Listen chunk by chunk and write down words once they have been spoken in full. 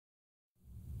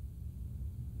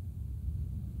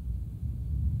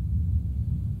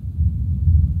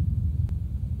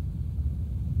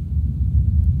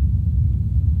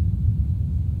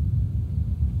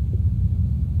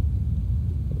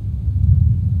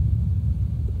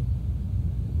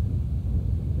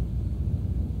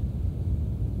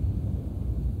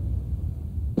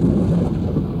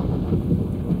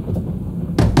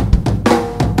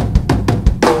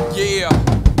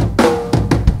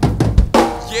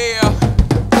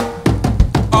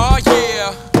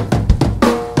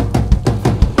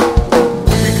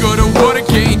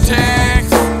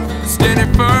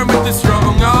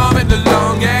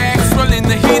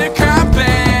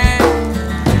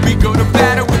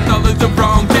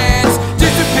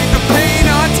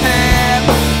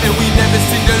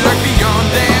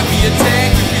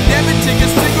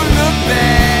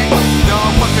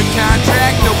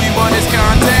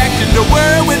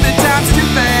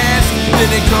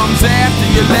comes after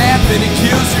you laugh and it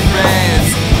kills your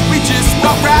ass. We just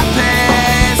walk right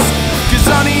past, 'cause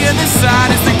on the other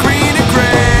side is the greener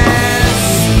grass.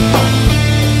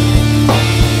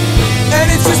 And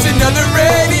it's just another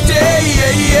rainy day,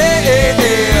 yeah, yeah,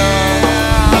 yeah.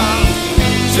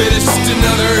 Said it's just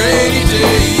another rainy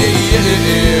day, yeah,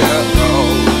 yeah, oh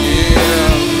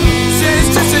yeah. Said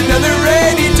it's just another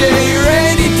rainy day,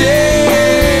 rainy day.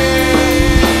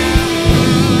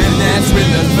 And that's when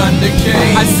the thunder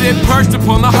came. I sit perched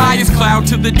upon the highest cloud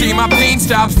till the day my pain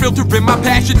stops, filtering my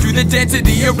passion through the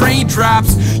density of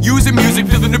raindrops. Using music,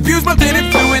 feeling abused, more than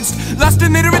influenced. Lost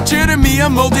in literature to me,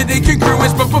 I'm molded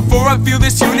incongruence. But before I feel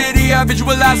this unity, I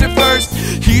visualize it first.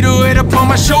 Heat or weight upon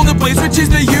my shoulder blades, which is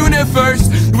the universe.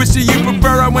 Which do you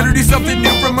prefer? I want to do something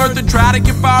new from Earth and try to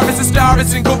get far as a star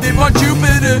as encoded on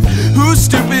Jupiter. Who's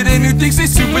stupid and who thinks they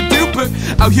super duper?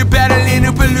 Out here battling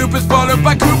Oompa Loompas, followed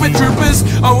by Koopa Troopers.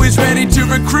 Always ready to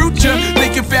recruit ya. They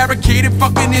can fabricate a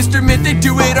fucking instrument, they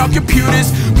do it on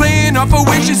computers. Playing off of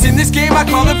wishes, in this game I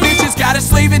call them fishes. Got a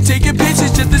slave and taking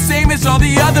pictures, just the same as all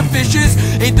the other fishes.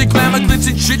 Ain't the glamour glitz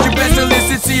and shit, you best to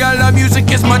listen. See, I love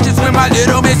music as much as when my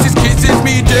little missus kisses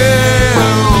me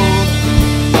down.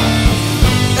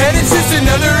 And it's just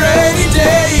another rainy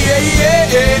day, yeah,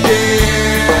 yeah, yeah,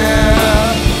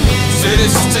 yeah. Said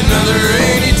it's just another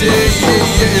rainy day, yeah,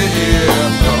 yeah,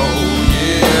 yeah, oh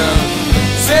yeah.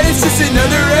 Said it's just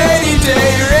another rainy day,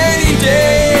 rainy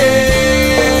day.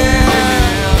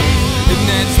 And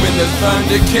that's when the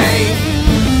thunder came.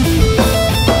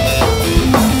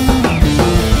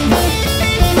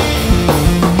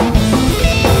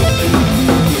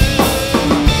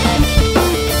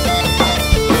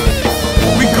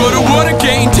 What a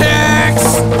gain tax,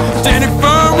 standing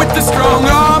firm with the strong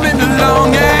arm and the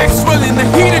long axe. Well, in the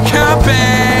heat of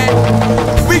combat,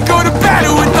 we go to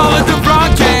battle with all of the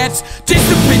wrong cats.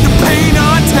 Dissipate the pain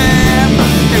on tap,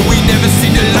 and we never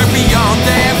seem to learn beyond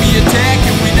that. We attack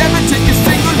and we never take a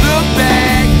single look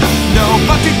back. No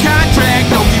fucking contract,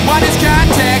 all we want is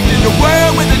contact. In a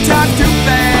world where the time's too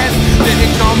fast, then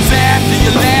it comes after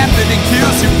you laugh and it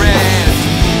kills your ass.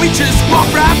 We just walk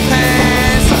right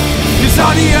past, 'cause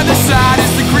on the other side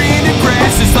is the greener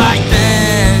grass, it's like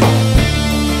that.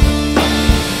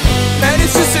 And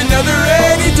it's just another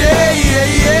rainy day, yeah,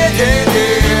 yeah, yeah,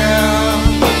 yeah.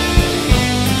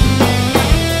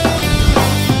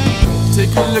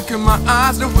 Take a look in my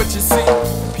eyes, know what you see.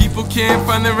 People can't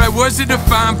find the right words to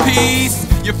define peace.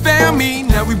 You found me,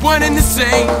 now we one and the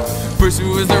same. First it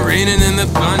was the rain and then the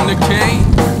thunder came.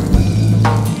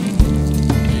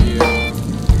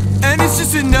 And it's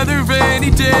just another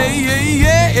rainy day, yeah,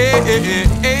 yeah, yeah,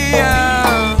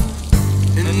 yeah.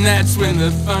 And that's when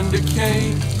the thunder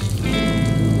came.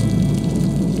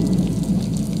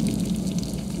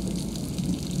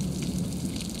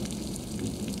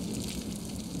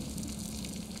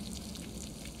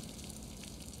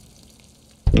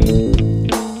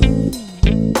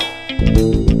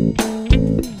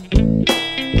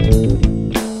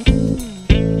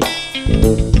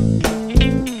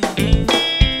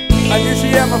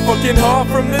 Fucking hard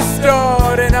from the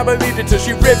start, and I believed it till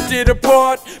she ripped it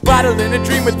apart. Bottling a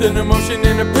dream with an emotion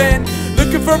in a pen,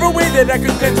 looking for a way that I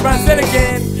could cleanse myself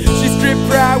again. She stripped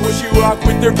pride when she walked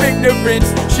with her ignorance.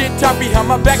 Shit talk behind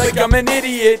my back like I'm an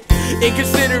idiot.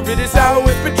 Inconsiderate is how I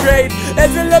was betrayed.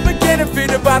 As the love began to fade,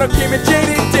 the bottle came and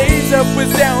jaded. Days up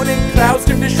was down and clouds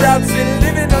turned to shrouds, and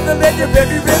living on the ledge of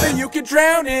every river you could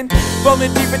drown in.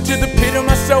 Falling deep into the pit of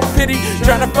my self-pity,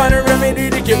 trying to find a remedy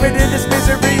to get rid of this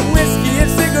misery. Whiskey and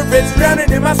cigarettes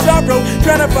drowning in my sorrow,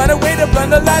 trying to find a way to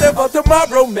blind the light of all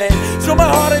tomorrow, man. So my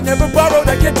heart I never borrowed,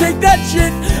 I can't take that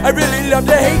shit. I really love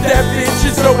to hate that bitch,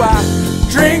 and so I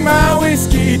drink my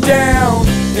whiskey down,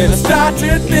 and I start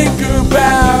to think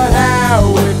about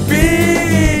how it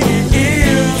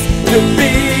feels to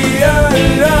be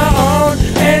alone.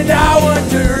 And I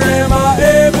wonder, am I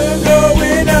ever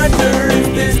going under? Is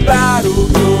this bottle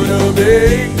gonna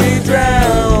make me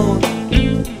drown?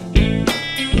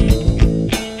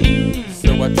 So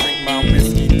I drink my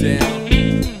whiskey down.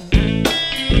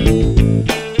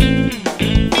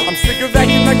 I'm sick of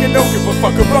acting like an oak, but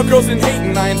fuck about girls and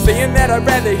hating. I ain't saying that I'd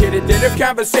rather hit it than a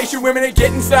conversation. Women that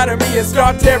get inside of me and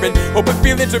start tearing. Hoping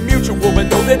feelings are mutual, but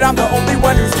know that I'm the only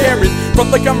one who's caring.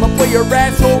 Front like I'm a player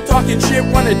asshole, talking shit.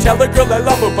 Wanna tell a girl I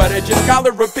love her, but I just call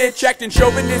her a bitch, acting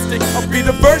chauvinistic. I'll be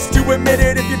the first to admit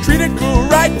it. If you treat a girl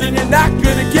right, then you're not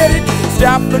gonna get it.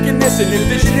 Stop looking, listen,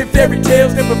 envisioning fairy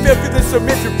tales. Never feel through the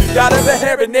submission. Out of the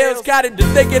hair and nails, got into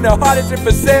thinking the heart isn't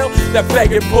for sale. That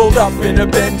faggot pulled up in a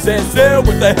Benz and sail.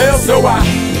 What the hell? So I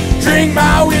drink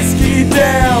my whiskey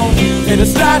down, and I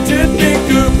start to think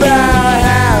about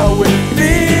how it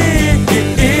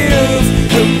feels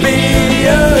to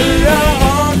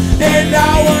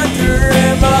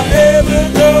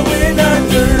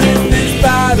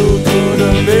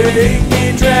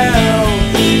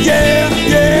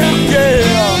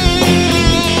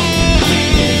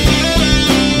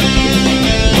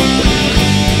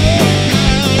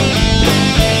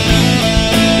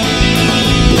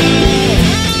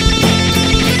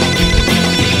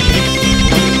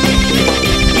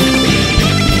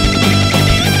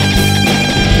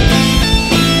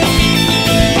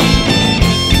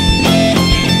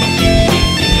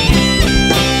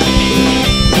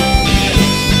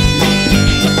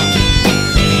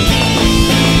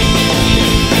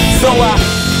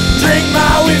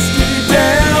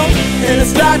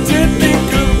start to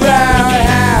think about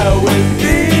how it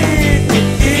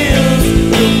feels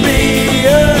to be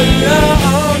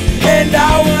alone. And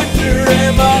I wonder,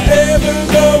 am I ever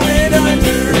going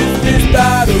under? Is this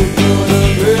battle gonna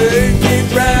break me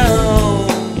round?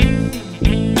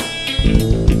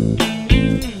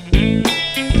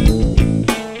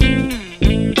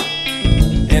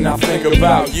 And I think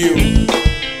about you.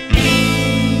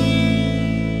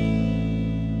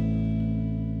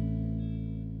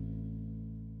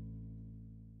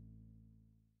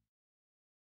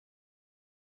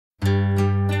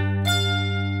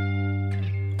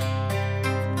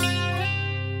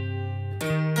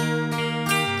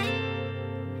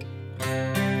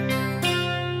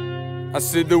 I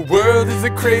said the world is a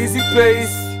crazy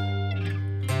place.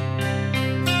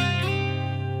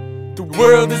 The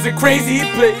world is a crazy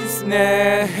place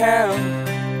now.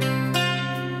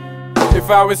 If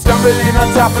I was stumbling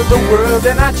on top of the world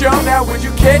and I jumped out, would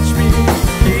you catch me?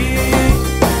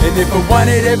 And if I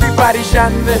wanted everybody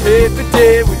shining the head for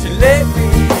day, would you let me?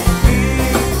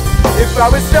 If I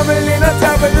was stumbling on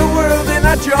top of the world and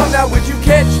I jumped out, would you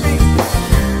catch me?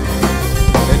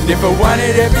 And if I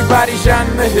wanted everybody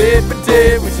shining the head for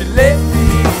day, would you let me?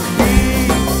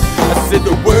 I said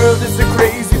the world is a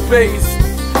crazy place.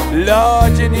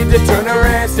 Lord, you need to turn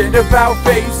around, stand about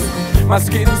face. My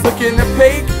skin's looking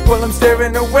opaque while I'm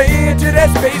staring away into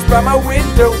that space by my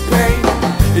window pane.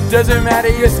 It doesn't matter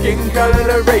your skin color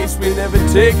or race, we never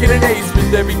take it an ace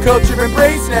with every culture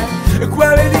embrace now.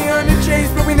 Equality on the chase,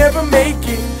 but we never make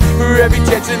it. For every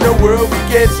chance in the world we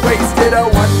get wasted. A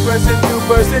 1 person, 2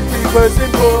 person, 3 person,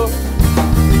 4.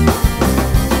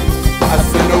 I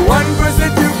said a 1 person,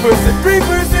 2 person, 3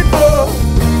 person, 4.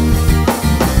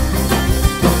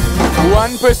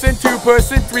 1 person, 2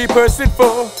 person, 3 person,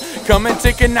 4. Come and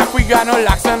take a knock, we got no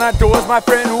locks on our doors, my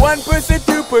friend. 1 person,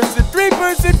 2 person, 3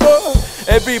 person, 4.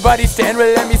 Everybody stand,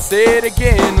 well let me say it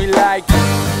again, we like.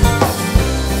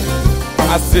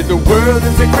 I said the world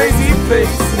is a crazy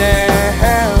place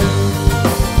now.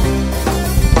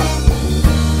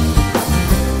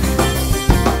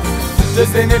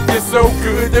 Doesn't it feel so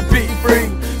good to be free?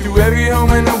 To every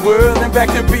home in the world and back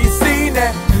to BC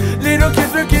now. Little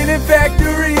kids working in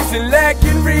factories and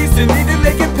lacking reason, need to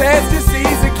make it past the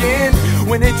seas again.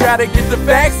 When they try to get the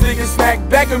facts, they get smacked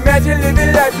back. Imagine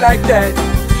living life like that.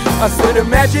 I said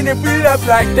imagine if we loved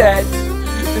like that.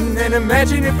 And then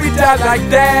imagine if we died like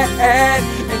that.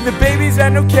 And the babies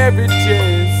had no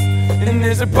carriages, and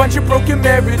there's a bunch of broken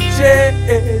marriages.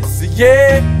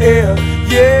 Yeah, yeah.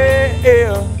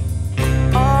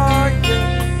 Oh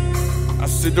yeah. I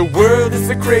said the world is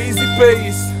a crazy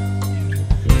place.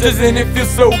 Doesn't it feel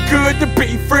so good to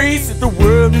be free? Said the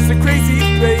world is a crazy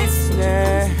place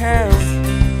now.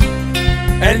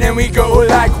 And then we go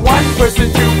like 1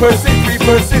 person, 2 person, 3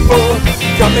 person, 4.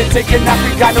 Come and take a nap,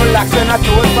 we got no locks on our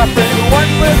doors, my friend. 1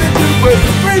 person, 2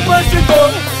 person, 3 person,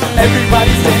 4.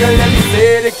 Everybody say, let me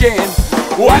say it again.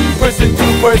 1 person, 2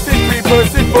 person, 3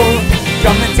 person, 4.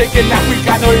 Come and take a nap, we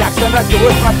got no locks on our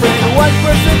doors, my friend. 1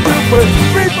 person, 2 person,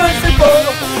 3 person, 4.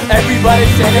 Everybody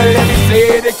say, let me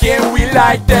say it again, we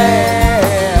like that.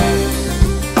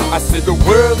 I said the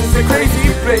world is a crazy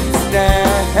place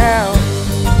now.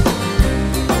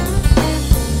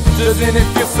 Doesn't it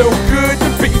feel so good to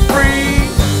be free?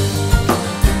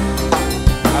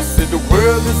 I said the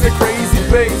world is a crazy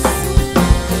place.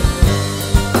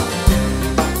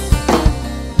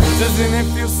 Doesn't it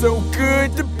feel so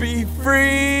good to be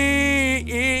free?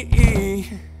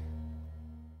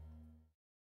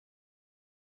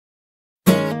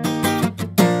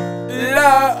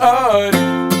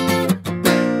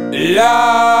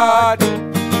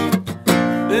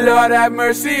 Lord, have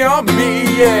mercy on me,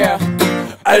 yeah.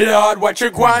 Lord, what you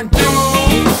gonna do?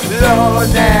 Lord,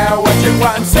 now what you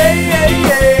gonna say?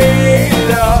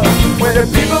 Lord, when the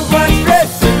people want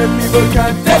stress and the people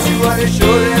contest, you wanna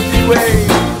show them the way.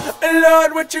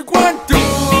 Lord, what you gonna do?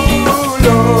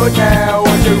 Lord, now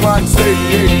what you gonna say?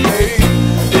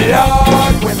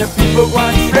 Lord, when the people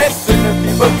want stress and the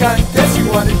people contest, you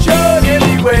wanna show them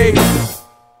the way.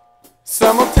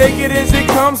 Some will take it as it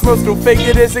comes, most will fake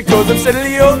it as it goes. I'm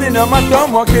steadily holding on my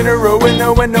thumb, walking a row and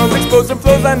no one knows. Exposing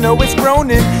flows, I know it's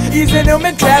groaning, easing no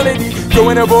mentality.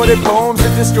 Throwing aborted poems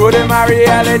and distorting my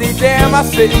reality. Damn, I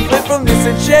sit in playfulness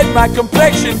and shed my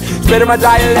complexion. Spreading my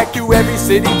dialect through every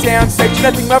city, town, section.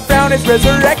 I think my frown is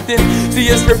resurrecting. See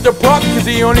it stripped apart, cause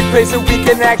the only place that we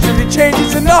can actually change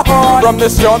is in the heart. From the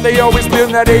start they always feel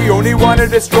that they only want to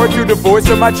destroy. Through the voice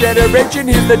of my generation,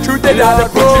 here's the truth that I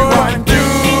put you on.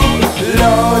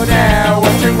 Lord, now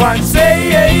what you want to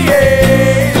say,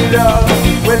 Lord,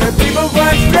 when the people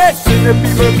want stress and the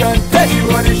people contest, you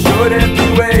want to show them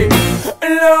the way.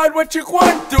 Lord, what you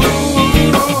want to do?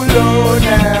 Lord,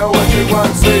 now what you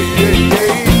want to say?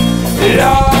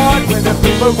 Lord, when the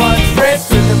people want stress,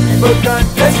 when the people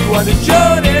confess, you want to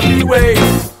join every way.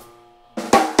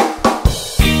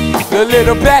 The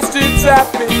little bastards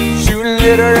up and shooting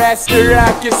little rasta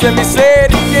rockets. Let me say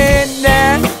it again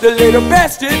now. The little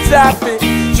bastards up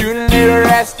and shooting little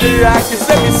rasta rockets.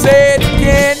 Let me say it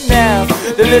again now.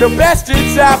 The little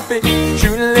bastards up and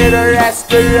shooting little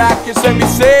rasta rockets. Let me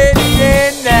say it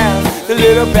again now. The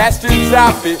little bastards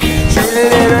up and shooting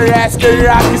little rasta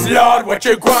rockets. Lord, what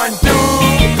you gonna do?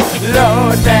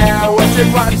 Lord, now what you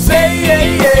gonna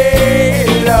say?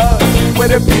 Lord, when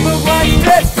the people want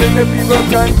stress, when the people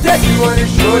contest, you wanna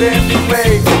show them the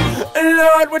way.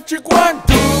 Lord, what you gonna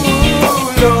do?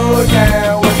 Lord,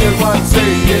 now what you gonna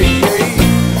say?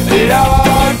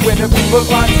 Lord, when the people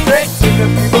want stress, when the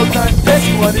people contest,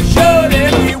 you wanna show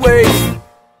them the way.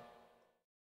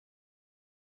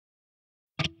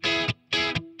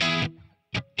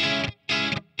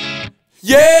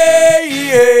 Yeah,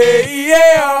 yeah,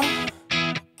 yeah.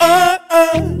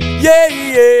 Yeah,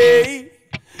 yeah.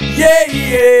 Yeah,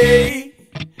 yeah.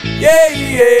 Yeah,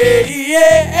 yeah,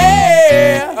 yeah.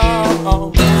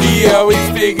 He always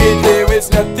figured there was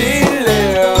nothing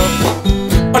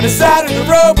left on the side of the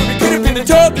road, but we could have been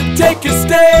told to take a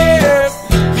step.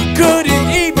 He couldn't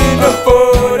even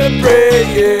afford a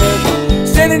prayer,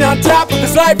 standing on top of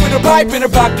his life with a pipe and a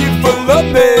pocket full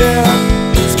of beer,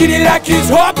 skinny like his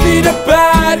heartbeat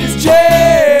about his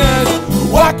chest,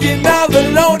 walking all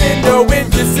alone and knowing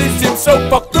this is him so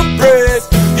fucked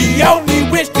depressed. He only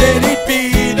wished that he'd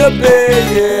be the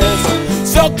best,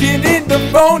 sulking in the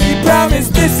phone, he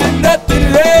promised this and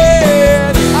nothing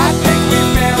less. I think we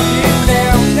found it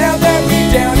now that we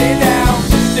down and out.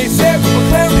 They said we were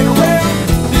clowning around,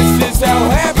 this is how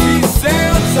happy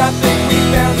sounds. I think we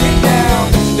found it now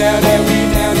that we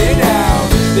down and out.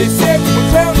 They said we were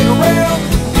clowning around,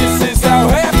 this is how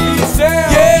happy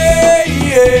sounds. Yeah,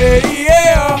 yeah,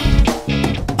 yeah.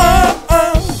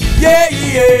 Yeah,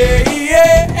 yeah,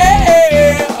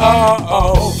 yeah.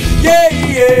 Oh, yeah,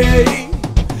 yeah.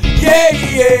 Yeah,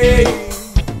 yeah.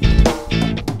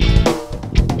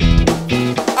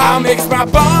 I mix my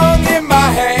bong in my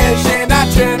hash and I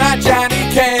turn on Johnny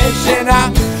Cash and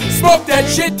I smoke that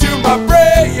shit to my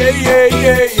brain. Yeah, yeah,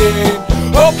 yeah, yeah.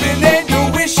 Hoping and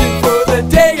you're wishing for the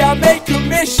day I make a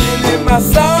mission and my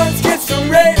songs get some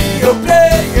radio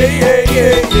play. Yeah, yeah,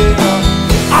 yeah,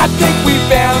 yeah. I think we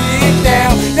found it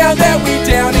now that we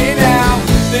down and out.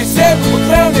 They said we were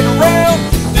clowning around,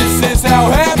 this is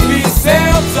how happy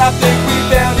sounds. I think we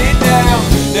found it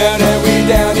now that we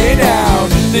down and out.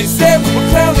 They said we were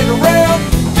clowning around,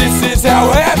 this is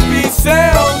how happy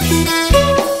sounds.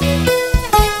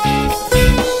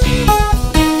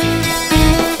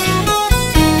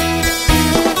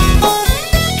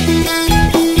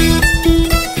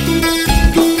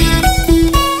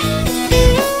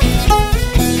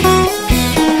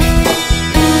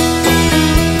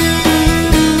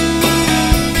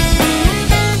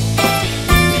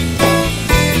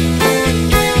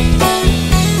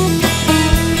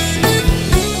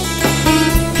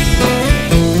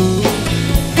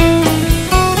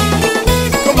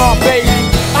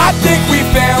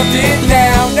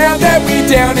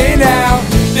 Down and out.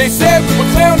 They said we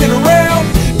were clowning around,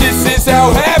 this is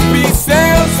how happy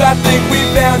sounds. I think we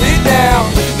found it now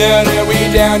that we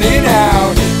down and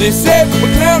out. They said we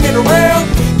were clowning around,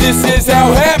 this is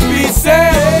how happy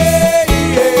sounds.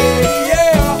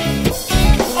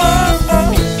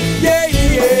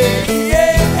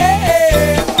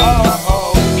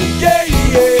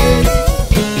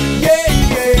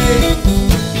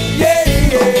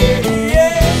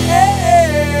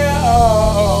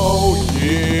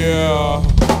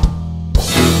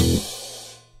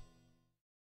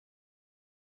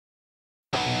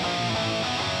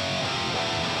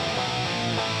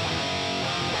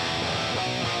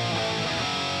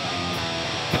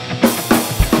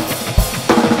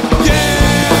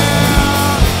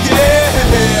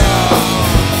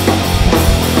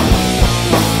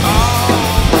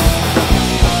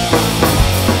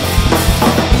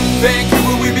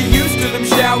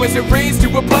 As it rains to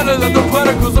a puddle of the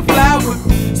particles of flour,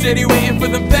 steady waiting for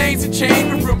them things to change,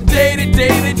 but from day to day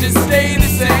they just stay the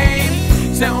same.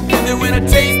 So I'm feeling when I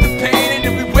taste the pain, and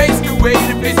if we waste away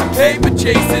to face the paper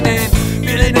chasing and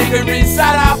feeling anger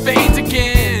inside our veins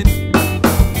again.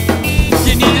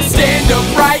 You need to stand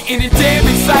upright in a damn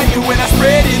excitement. When I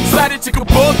spread inside it took a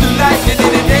bolt of lightning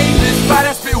in an aimless fight.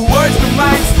 I spit words to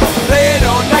mics, play it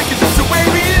all night 'cause it's the way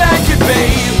we like it,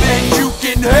 babe. And you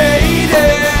can hate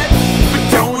it,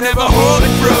 don't ever hold a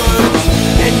grudge.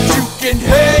 And you can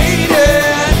hate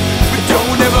it, but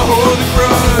don't ever hold a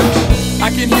grudge.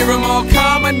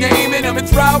 my name and I'm a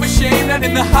throw of shame, not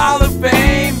in the Hall of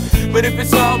Fame. But if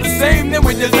it's all the same, then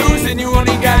when you're losing, you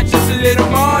only got just a little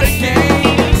more to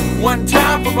gain. One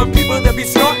time for my people that be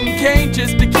snorting cane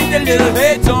just to keep their little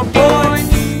heads on point.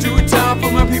 Two time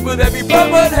for my people that be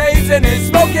bubble hazing and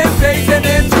smoking face and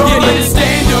enjoying. You need to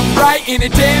stand upright in a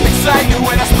damn excitement.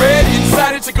 When I spread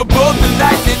inside, it's like a bolt of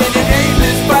lightning in an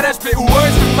aimless fight. I spit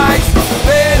words with mics,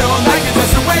 they don't like it,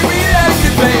 that's the way we like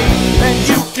it, babe. And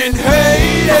you can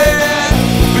hate it,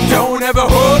 but don't ever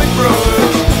hold a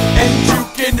grudge. And you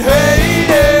can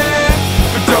hate it,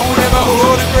 but don't ever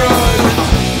hold a grudge.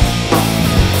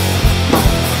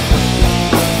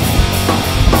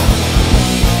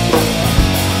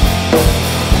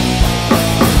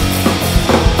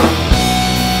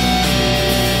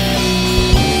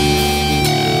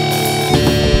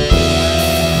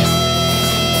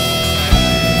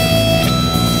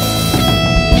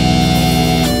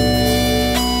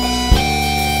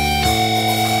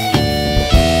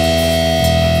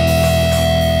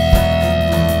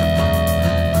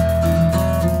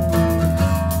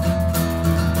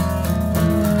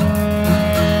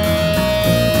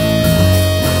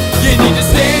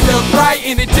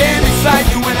 In a damn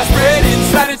excitement when I spread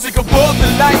inside, it's like a bolt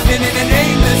of lightning in an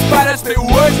aimless fight. I spit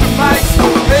words to mics,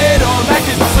 they don't like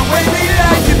it, that's the way we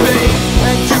like it, babe.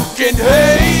 And you can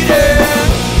hate it,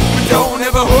 but don't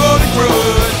ever hold a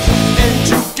grudge. And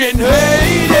you can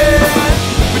hate it,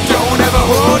 but don't ever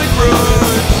hold a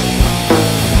grudge.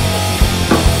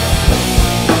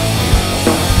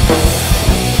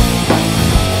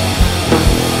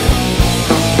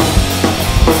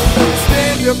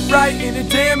 Stand upright in a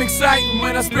damn exciting.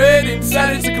 When I spread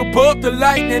inside, it's like a bolt of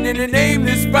lightning in an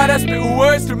aimless fight. I spit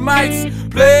words to mics,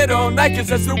 play it all night, 'cause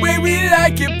that's the way we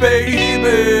like it,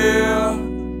 baby.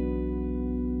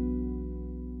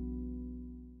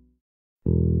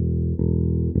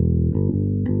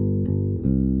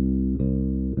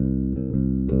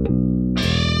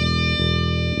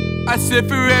 I said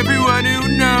for everyone who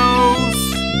knows,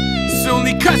 it's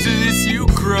only 'cause of this you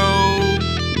grow.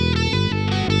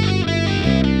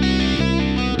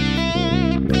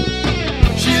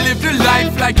 She lived her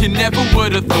life like you never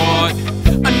would have thought.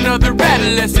 Another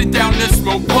adolescent down the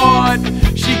smoke pod.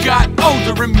 She got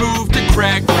older and moved to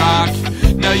crack rock.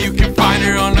 Now you can find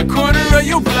her on the corner of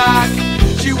your block.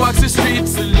 She walks the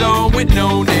streets alone with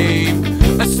no name,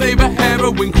 a slave of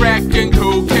heroin, crack and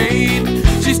cocaine.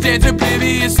 She stands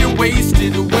oblivious and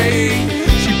wasted away.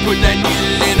 She put that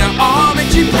needle in her arm and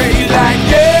she prayed like,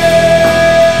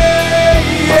 yeah,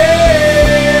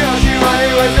 yeah. All she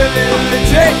wanted was a little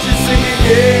attention, singing,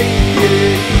 yeah,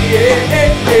 yeah, yeah,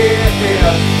 yeah,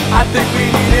 yeah. I think we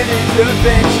need an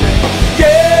intervention.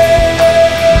 Yeah,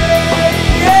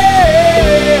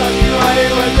 yeah. All she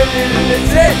wanted was a little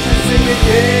attention, singing,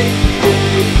 yeah,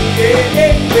 yeah,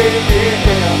 yeah, yeah,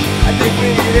 yeah. I think we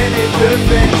need an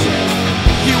intervention.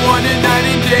 He wanted night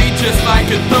and day just like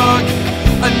a thug.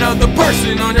 Another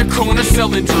person on your corner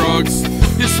selling drugs.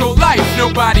 His whole life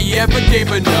nobody ever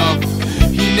gave enough.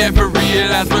 He never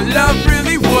realized what love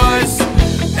really was.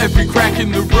 Every crack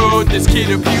in the road, this kid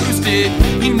abused it.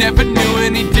 He never knew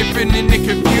any different and it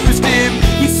confused him.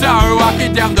 He saw her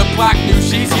walking down the block, knew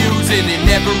she's using it.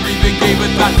 Never even gave a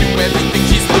thought to everything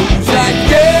she's losing. Like,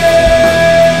 yeah,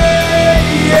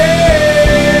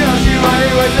 yeah. All she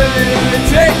wanted was a little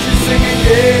attention, singing,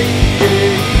 yeah,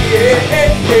 yeah, yeah,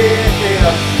 yeah,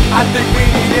 yeah. I think we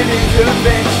need an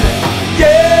intervention.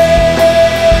 Yeah,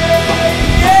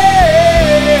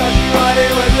 yeah. All she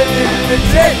wanted was a little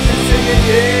attention, singing,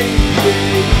 yeah,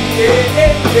 yeah,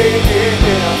 yeah, yeah,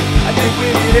 yeah. I think we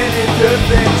need an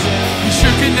intervention. He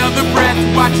shook another breath,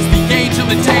 watches the angel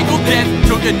entangle death.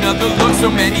 Took another look so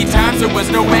many times there was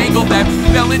no angle left.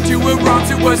 Fell into a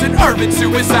wrongs, it was an urban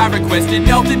suicide request. It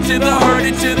knelt into the hurt,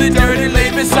 into the dirt, and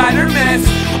laid beside her mess.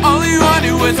 All he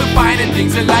wanted was the finer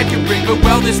things that life could bring. But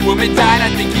well, this woman died, I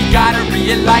think he got a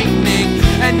re-enlightening.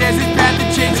 And as his path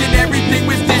had changed and everything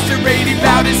was disarrayed, he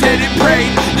bowed his head and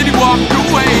prayed. Then he walked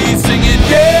away singing,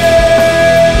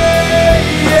 yeah,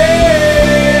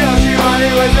 yeah. All she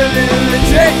wanted was a little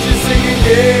attention, singing,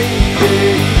 yeah,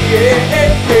 yeah, yeah,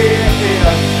 yeah,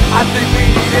 yeah. I think we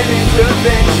need an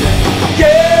intervention. Yeah,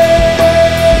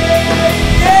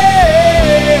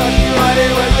 yeah. All she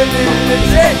wanted was a little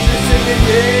attention, singing,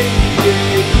 yeah, yeah,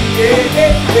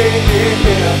 yeah, yeah,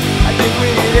 yeah. I think we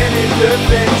need an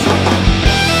intervention.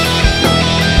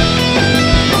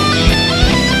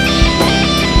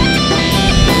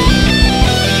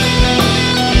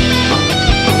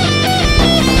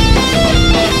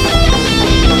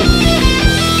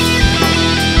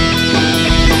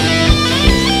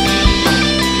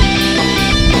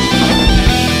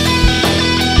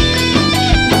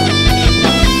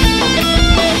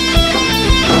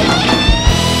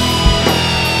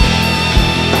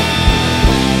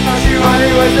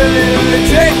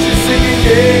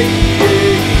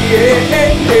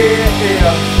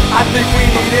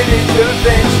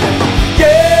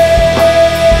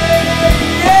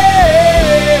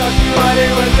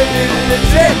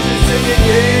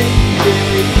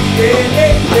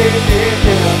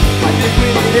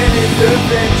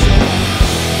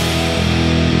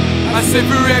 I said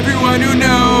for everyone who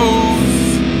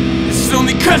knows, it's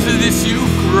only 'cause of this you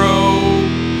grow.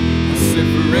 I said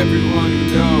for everyone who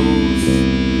knows,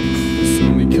 it's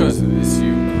only 'cause of this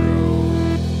you grow.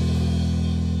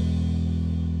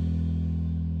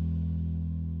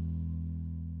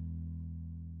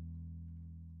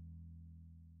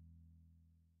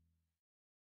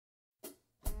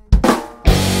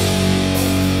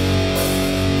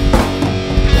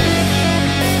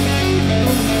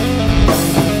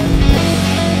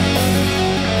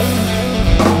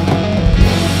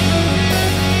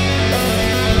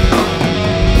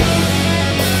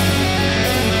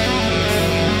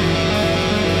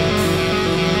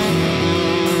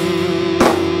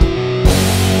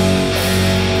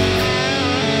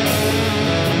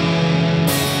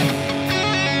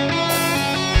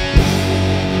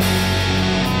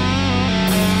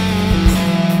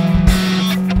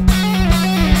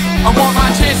 I want my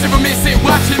chance, never miss it.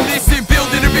 Watch and listen,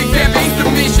 building a big fan base, the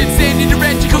mission. Sending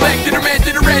direct, you collecting a red,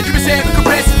 the red, you was having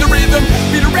compressing the rhythm.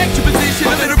 Redirect your position,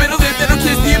 a little bit of lip that'll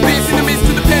kiss the abyss in the midst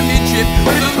of the penmanship.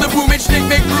 Rhythm the boom and snake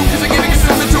make room, 'cause I'm giving you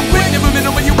something to win. Never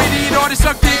middle when you idiot artist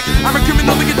suck dick. I'm a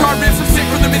criminal, the guitar riffs, I'm sick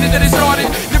from the minute that it started.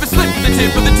 Never slip from the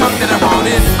tip of the tongue that I'm on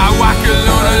it. I walk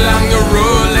alone along the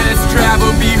road, let's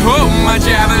travel, behold my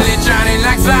javelin shining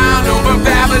like sound over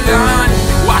Babylon.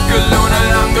 Walk alone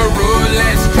along the road,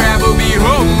 let's travel,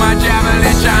 behold my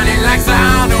javelin shining like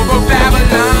sound over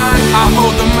Babylon. I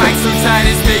hold the mic so tight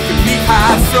it's making me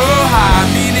high, so high,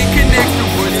 meaning connects the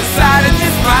words inside of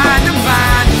this mind of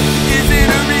mine.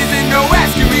 Isn't a reason, no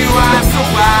asking me why, so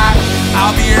why?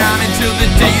 I'll be around until the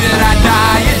day that I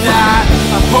die and die.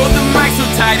 I hold the mic so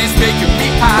tight it's making me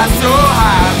high, so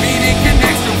high, meaning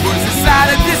connects the words inside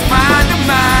of this mind of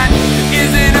mine.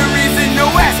 Isn't a reason, no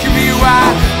asking me why?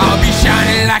 I'll be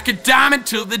shining like a diamond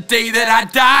till the day that I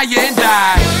die and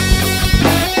die.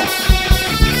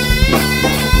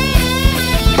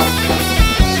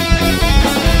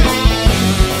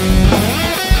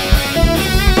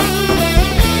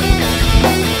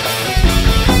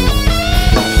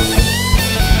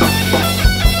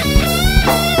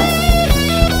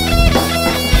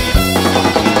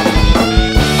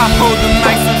 I hold the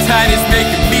mic so tight it's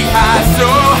making me high, so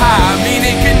high,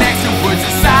 meaning connects the words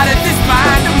inside of this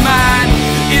mind of mine.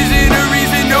 Isn't a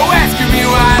reason, no asking me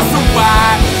why, so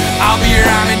why? I'll be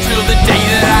around until the day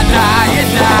that I die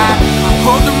and die. I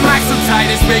hold the mic so tight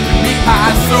it's making me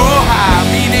high, so high,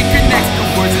 meaning connects the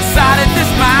words inside of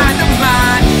this mind of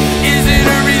mine. Isn't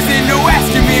a reason, no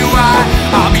asking me why?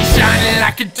 I'll be shining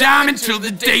like a diamond till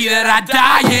the day that I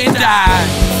die and die.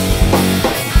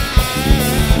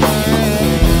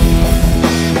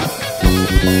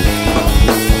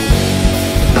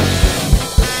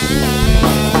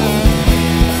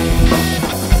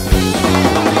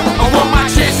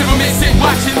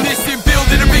 Watching, listen,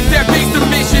 building a big fat base, the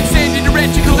mission. Sending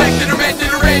direct, you collecting a red, the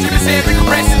red, you was having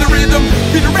compressing the rhythm.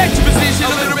 Redirect your position,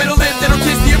 a little bit of lip that'll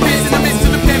kiss the abyss in the midst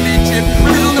of the penmanship.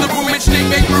 Rhythm the boom and snake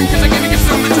make room, 'cause I'm giving you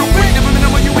something to win. Never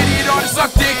know what you idiot artist suck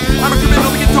dick. I'm a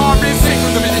criminal, the guitar riff, sick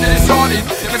from the minute that it started.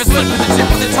 Never slip with the tip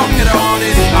of the tongue that I'm on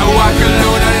it. I walk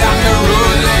alone along the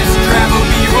road, let's travel,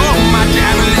 behold my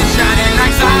javelin shining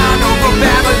like sound over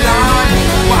Babylon.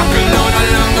 Walk alone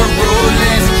along the road,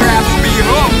 let's travel,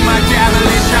 behold my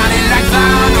javelin shining like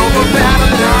sound over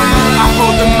Babylon. I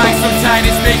hold the mic so tight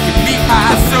it's making me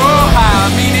high, so high,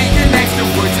 meaning connects the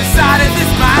words inside of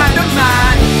this mind of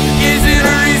mine. Isn't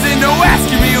a reason, no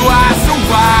asking me why, so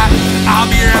why? I'll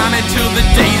be around until the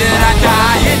day that I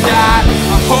die and die.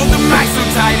 I hold the mic so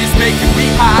tight it's making me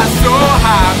high, so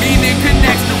high, meaning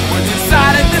connects the words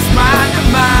inside of this mind of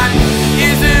mine.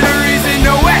 Isn't a reason,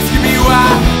 no asking me why?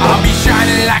 I'll be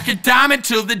shining like a diamond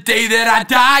till the day that I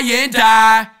die and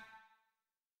die.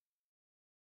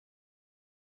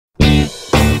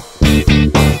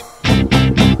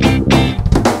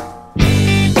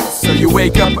 So you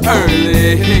wake up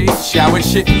early, shower,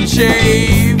 shit and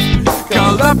shave.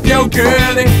 Call up your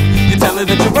girlie, you tell her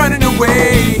that you're running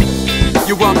away.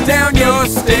 You walk down your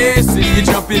stairs and you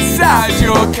jump inside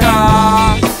your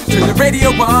car. Turn the radio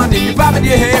on and you're bobbing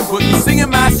your head while you're singing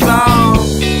my song.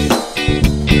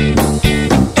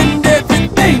 And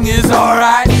everything is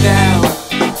alright now.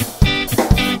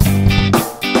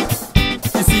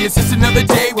 You see, it's just another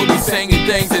day we'll be singing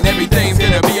things and everything's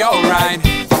gonna be alright.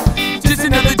 Just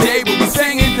another day we'll be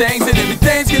singing things and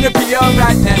everything's gonna be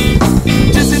alright now.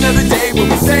 Just another day we'll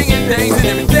be singing things and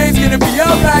everything's gonna be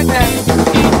alright now.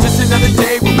 Just another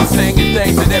day we'll be singing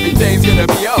things and everything's gonna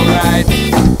be alright.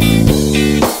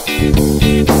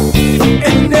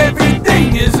 And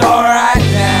everything is alright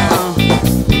now.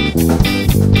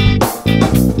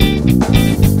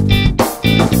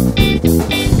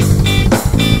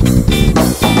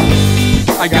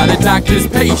 I got a doctor's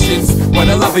patience. What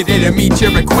a lovely day to meet your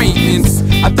acquaintance.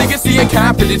 I think I see your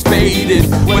confidence faded.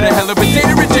 What a hell of a day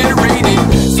to regenerate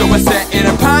it. So I sat and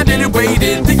I pondered and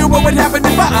waited, thinking what would happen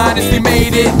if I honestly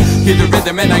made it. Hear the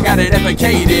rhythm and I got it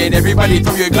efficated. Everybody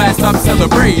throw your glass up,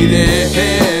 celebrate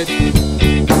it.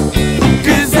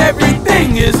 Cause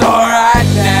everything is alright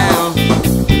now.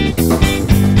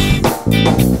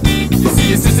 You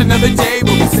see, it's just another day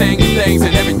we'll be singing things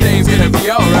and everything's gonna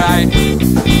be alright.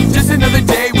 Just another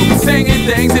day we'll be singing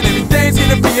things and everything's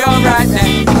gonna be alright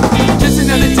now. Just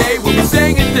another day we'll be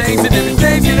singing things and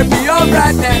everything's gonna be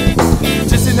alright now.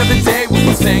 Just another day we'll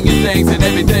be singing things and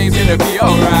everything's gonna be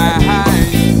alright.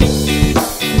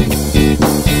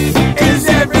 Is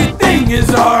everything is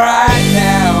alright.